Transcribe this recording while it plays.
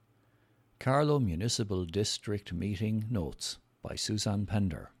Carlow Municipal District Meeting Notes by Suzanne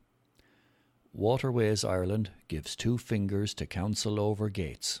Pender. Waterways Ireland gives 2 fingers to council over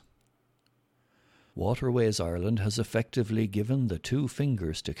gates. Waterways Ireland has effectively given the 2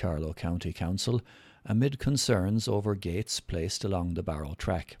 fingers to Carlow County Council amid concerns over gates placed along the Barrow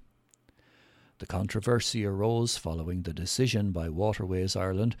track. The controversy arose following the decision by Waterways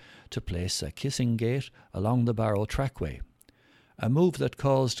Ireland to place a kissing gate along the Barrow trackway, a move that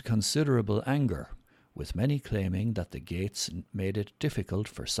caused considerable anger, with many claiming that the gates made it difficult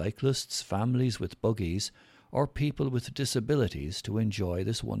for cyclists, families with buggies, or people with disabilities to enjoy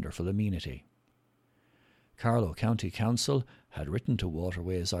this wonderful amenity. Carlow County Council had written to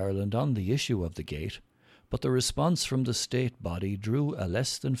Waterways Ireland on the issue of the gate, but the response from the state body drew a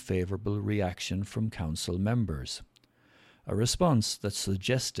less than favourable reaction from council members, a response that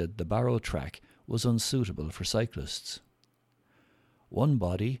suggested the Barrow track was unsuitable for cyclists. One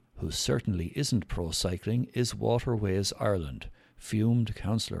body who certainly isn't pro-cycling is Waterways Ireland, fumed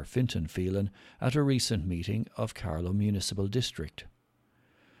Councillor Fintan Phelan at a recent meeting of Carlow Municipal District.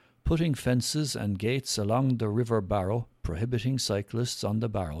 Putting fences and gates along the River Barrow, prohibiting cyclists on the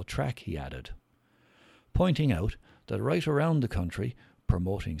Barrow track, he added, pointing out that right around the country,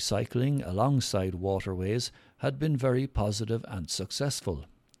 promoting cycling alongside waterways had been very positive and successful.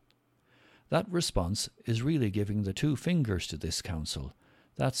 That response is really giving the 2 fingers to this council.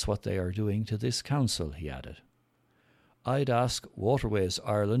 That's what they are doing to this council, he added. I'd ask Waterways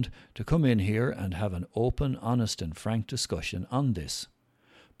Ireland to come in here and have an open, honest and frank discussion on this.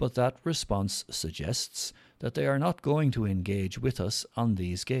 But that response suggests that they are not going to engage with us on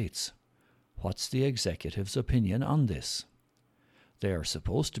these gates. What's the executive's opinion on this? They are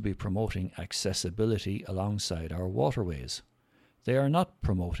supposed to be promoting accessibility alongside our waterways. They are not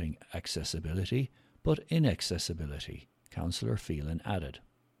promoting accessibility, but inaccessibility, Councillor Phelan added.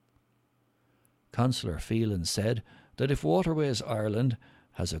 Councillor Phelan said that if Waterways Ireland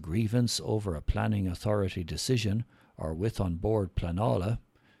has a grievance over a planning authority decision or with on board Planala,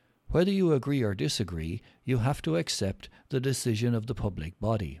 whether you agree or disagree, you have to accept the decision of the public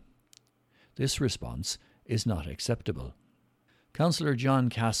body. This response is not acceptable. Councillor John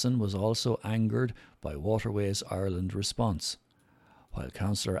Casson was also angered by Waterways Ireland response, while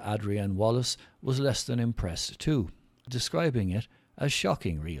Councillor Adrienne Wallace was less than impressed too, describing it as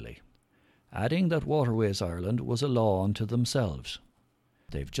shocking really, adding that Waterways Ireland was a law unto themselves.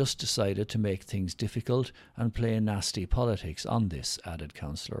 They've just decided to make things difficult and play nasty politics on this, added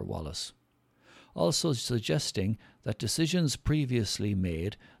Councillor Wallace, also suggesting that decisions previously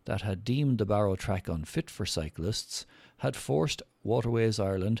made that had deemed the Barrow track unfit for cyclists had forced Waterways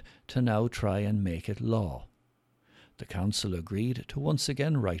Ireland to now try and make it law. The council agreed to once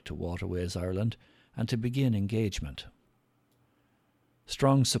again write to Waterways Ireland and to begin engagement.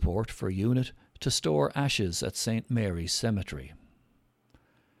 Strong support for UNIT to store ashes at St Mary's Cemetery.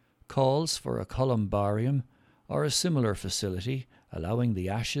 Calls for a columbarium or a similar facility allowing the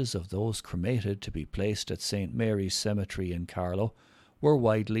ashes of those cremated to be placed at St Mary's Cemetery in Carlow were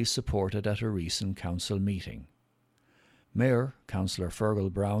widely supported at a recent council meeting. Mayor Councillor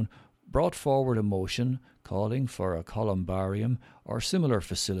Fergal Brown brought forward a motion calling for a columbarium or similar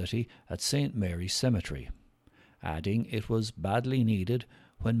facility at St Mary's Cemetery, adding it was badly needed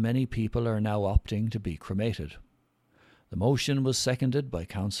when many people are now opting to be cremated. The motion was seconded by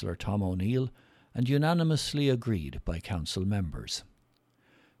Councillor Tom O'Neill and unanimously agreed by council members.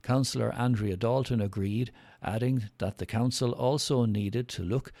 Councillor Andrea Dalton agreed, adding that the council also needed to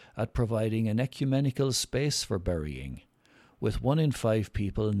look at providing an ecumenical space for burying, with 1 in 5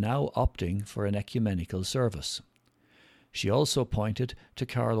 people now opting for an ecumenical service. She also pointed to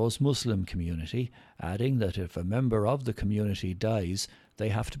Carlow's Muslim community, adding that if a member of the community dies, they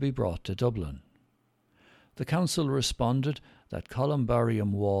have to be brought to Dublin. The council responded that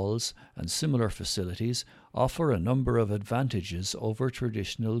columbarium walls and similar facilities offer a number of advantages over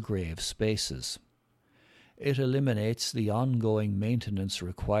traditional grave spaces. It eliminates the ongoing maintenance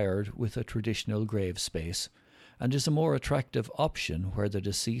required with a traditional grave space, and is a more attractive option where the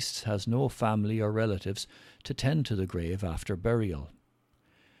deceased has no family or relatives to tend to the grave after burial.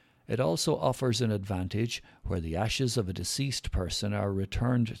 It also offers an advantage where the ashes of a deceased person are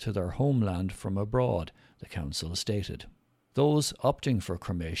returned to their homeland from abroad, the council stated. Those opting for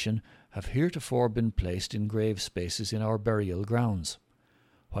cremation have heretofore been placed in grave spaces in our burial grounds.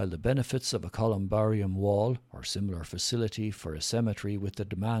 While the benefits of a columbarium wall or similar facility for a cemetery with the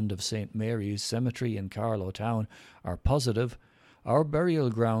demand of St Mary's Cemetery in Carlow Town are positive, our burial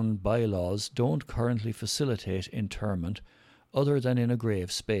ground bylaws don't currently facilitate interment other than in a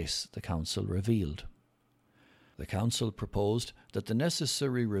grave space, the council revealed. The council proposed that the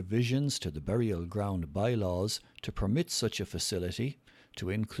necessary revisions to the burial ground bylaws to permit such a facility,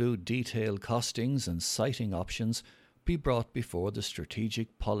 to include detailed costings and siting options, be brought before the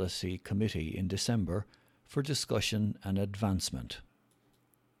Strategic Policy Committee in December for discussion and advancement.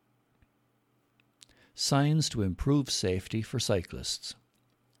 Signs to improve safety for cyclists.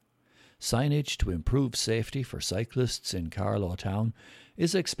 Signage to improve safety for cyclists in Carlow Town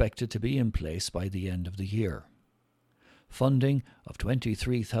is expected to be in place by the end of the year. Funding of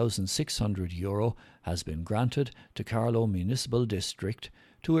 €23,600 has been granted to Carlow Municipal District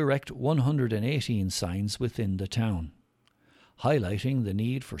to erect 118 signs within the town, highlighting the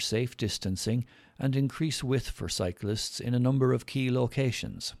need for safe distancing and increased width for cyclists in a number of key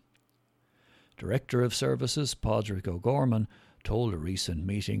locations. Director of Services Padraig O'Gorman told a recent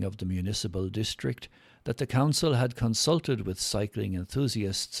meeting of the municipal district that the council had consulted with cycling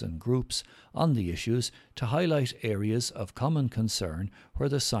enthusiasts and groups on the issues to highlight areas of common concern where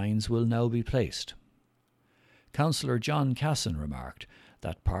the signs will now be placed. Councillor John Casson remarked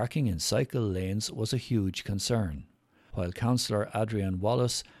that parking in cycle lanes was a huge concern, while Councillor Adrian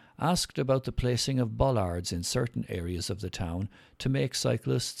Wallace asked about the placing of bollards in certain areas of the town to make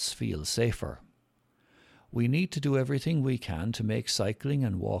cyclists feel safer. We need to do everything we can to make cycling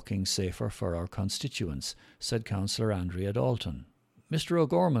and walking safer for our constituents, said Councillor Andrea Dalton. Mr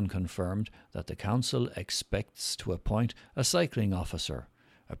O'Gorman confirmed that the council expects to appoint a cycling officer,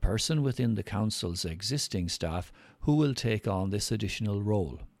 a person within the council's existing staff who will take on this additional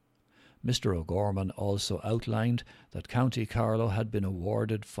role. Mr O'Gorman also outlined that County Carlow had been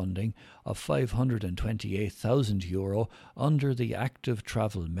awarded funding of €528,000 under the Active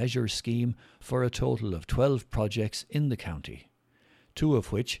Travel Measure Scheme for a total of 12 projects in the county, 2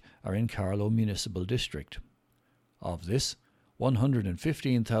 of which are in Carlow Municipal District. Of this,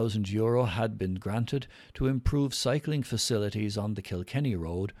 €115,000 had been granted to improve cycling facilities on the Kilkenny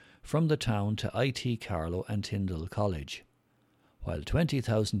Road from the town to IT Carlow and Tyndall College, while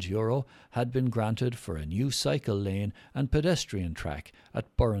 €20,000 had been granted for a new cycle lane and pedestrian track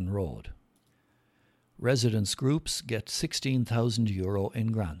at Burren Road. Residents groups get €16,000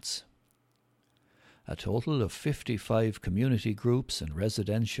 in grants. A total of 55 community groups and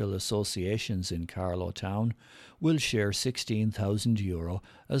residential associations in Carlow Town will share €16,000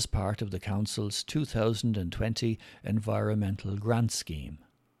 as part of the Council's 2020 Environmental Grant Scheme.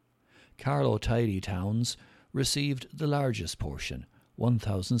 Carlow Tidy Towns received the largest portion,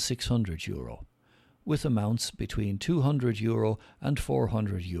 €1,600, with amounts between €200 and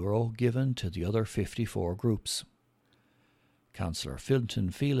 €400 given to the other 54 groups. Councillor Fintan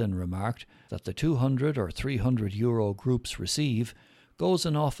Phelan remarked that the €200 or €300 groups receive goes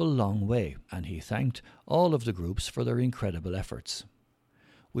an awful long way, and he thanked all of the groups for their incredible efforts.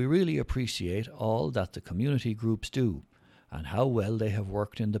 We really appreciate all that the community groups do and how well they have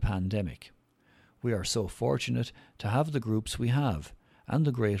worked in the pandemic. We are so fortunate to have the groups we have and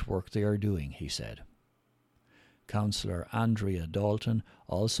the great work they are doing, he said. Councillor Andrea Dalton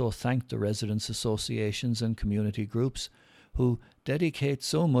also thanked the residents' associations and community groups who dedicate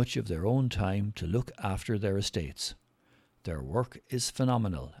so much of their own time to look after their estates. Their work is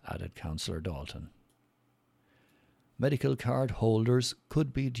phenomenal, added Councillor Dalton. Medical card holders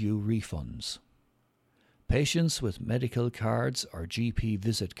could be due refunds. Patients with medical cards or GP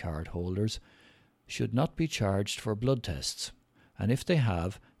visit card holders should not be charged for blood tests, and if they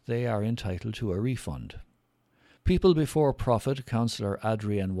have, they are entitled to a refund. People Before Profit Councillor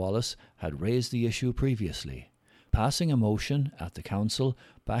Adrian Wallace had raised the issue previously, passing a motion at the Council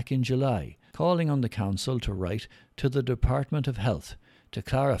back in July, calling on the Council to write to the Department of Health to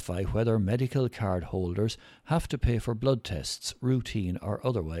clarify whether medical card holders have to pay for blood tests, routine or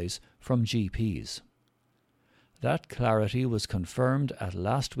otherwise, from GPs. That clarity was confirmed at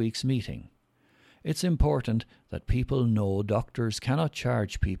last week's meeting. It's important that people know doctors cannot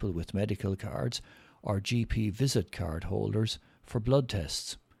charge people with medical cards or GP visit card holders for blood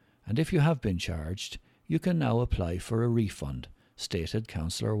tests, and if you have been charged, you can now apply for a refund, stated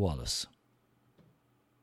Councillor Wallace.